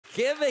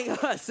giving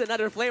us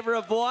another flavor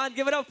of Buwan.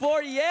 Give it up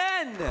for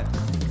Yen!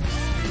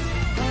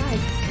 My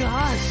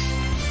gosh!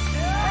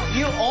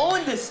 You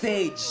own the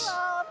stage!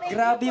 Thank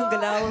Grabe you yung po.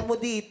 galawan mo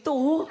dito.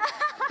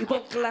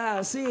 Ibang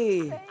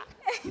klase.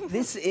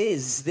 This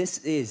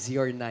is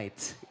your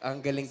night.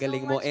 Ang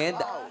galing-galing mo. And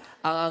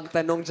ang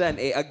tanong dyan,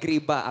 agree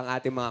ba ang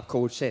ating mga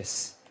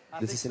coaches?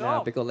 This is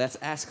sinabi ko. Let's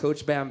ask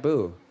Coach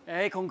Bamboo.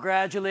 Hey,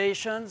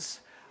 congratulations.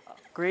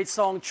 Great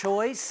song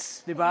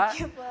choice, di ba?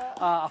 Thank you po.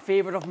 A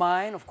favorite of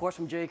mine, of course,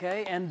 from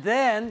JK. And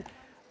then,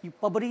 yung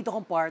paborito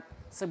kong part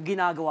sa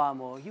ginagawa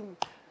mo, yung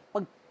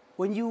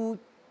when you,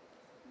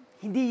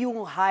 hindi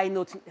yung high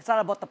notes, it's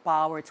not about the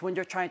power, it's when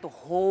you're trying to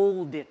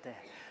hold it.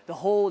 To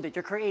hold it,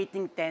 you're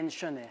creating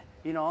tension,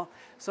 you know?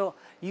 So,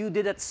 you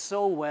did it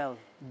so well.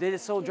 Did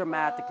it so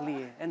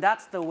dramatically. And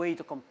that's the way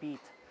to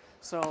compete.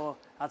 So,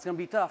 that's gonna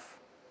be tough.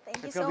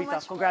 Thank you It's so gonna be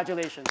much tough.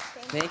 Congratulations.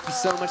 Thank you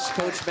so much,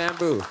 Coach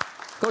Bamboo.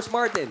 Coach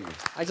Martin,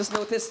 I just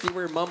noticed you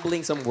were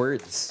mumbling some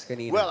words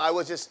kanina. Well, I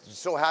was just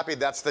so happy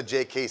that's the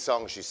JK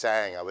song she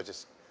sang. I was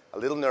just a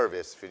little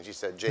nervous when she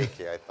said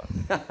JK, I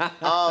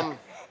thought.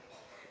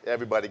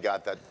 Everybody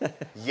got that.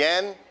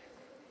 Yen,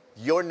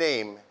 your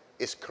name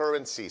is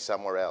currency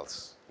somewhere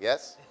else,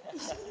 yes?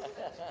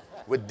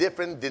 With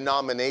different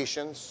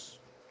denominations,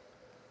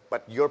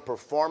 but your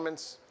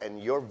performance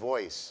and your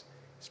voice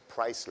is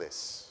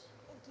priceless.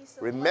 Thank you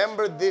so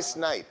Remember much. this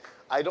night.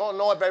 I don't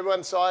know if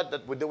everyone saw it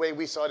with the way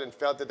we saw it and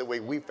felt it the way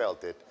we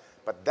felt it,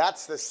 but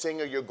that's the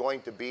singer you're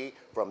going to be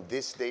from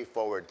this day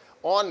forward.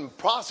 On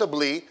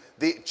possibly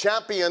the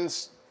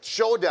Champions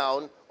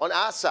Showdown on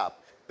ASAP.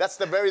 That's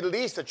the very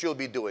least that you'll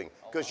be doing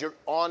because you're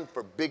on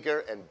for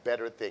bigger and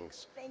better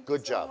things. Thank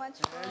Good you so job. much.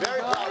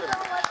 Very proud of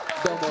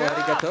you. Domo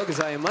arigato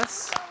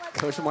gozaimasu,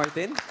 Coach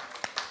Martin.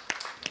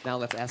 Now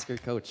let's ask your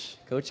coach,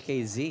 Coach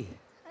KZ.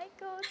 Hi,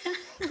 Coach.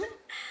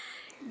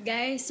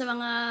 Guys, sa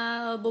mga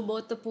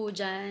boboto po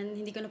dyan,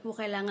 hindi ko na po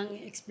kailangang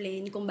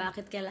i-explain kung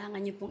bakit kailangan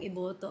nyo pong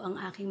iboto ang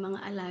aking mga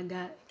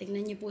alaga.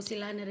 Tignan nyo po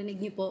sila, narinig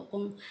nyo po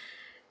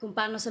kung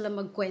paano sila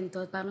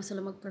magkwento at paano sila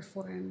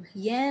mag-perform.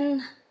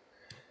 Yen,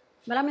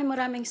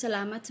 maraming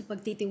salamat sa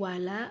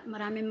pagtitiwala.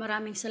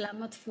 Maraming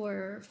salamat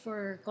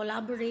for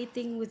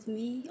collaborating with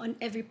me on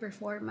every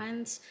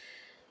performance.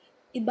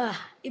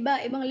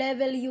 Ibang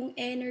level yung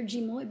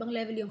energy mo, ibang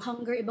level yung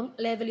hunger, ibang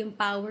level yung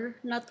power.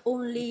 Not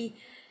only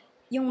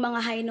yung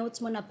mga high notes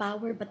mo na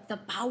power, but the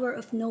power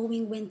of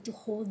knowing when to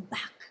hold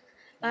back.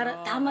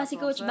 Tama si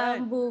Coach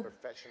Bamboo.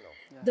 Professional.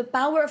 The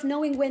power of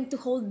knowing when to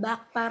hold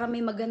back para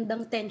may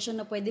magandang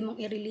tension na pwede mong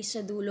i-release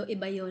sa dulo,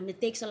 iba yun.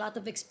 It takes a lot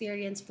of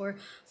experience for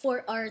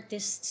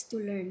artists to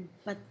learn.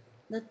 But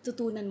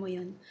natutunan mo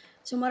yun.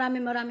 So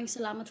maraming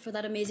salamat for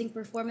that amazing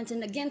performance.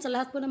 And again, sa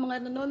lahat po ng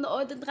mga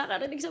nanonood at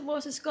nakakarinig sa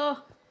boses ko,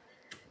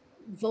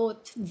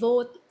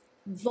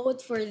 vote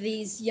for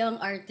these young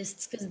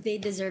artists because they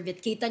deserve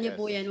it. Kita niyo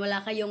po yan.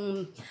 Wala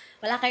kayong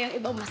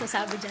ibang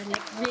masasabi dyan.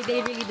 Like,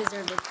 they really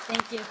deserve it.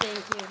 Thank you.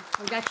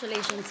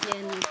 Congratulations,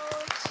 Yen.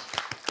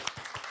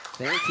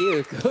 Thank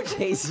you, Coach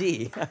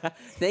KZ.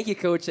 Thank you,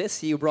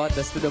 coaches. You brought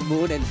us to the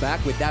moon and back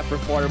with that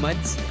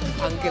performance.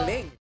 Ang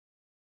galing.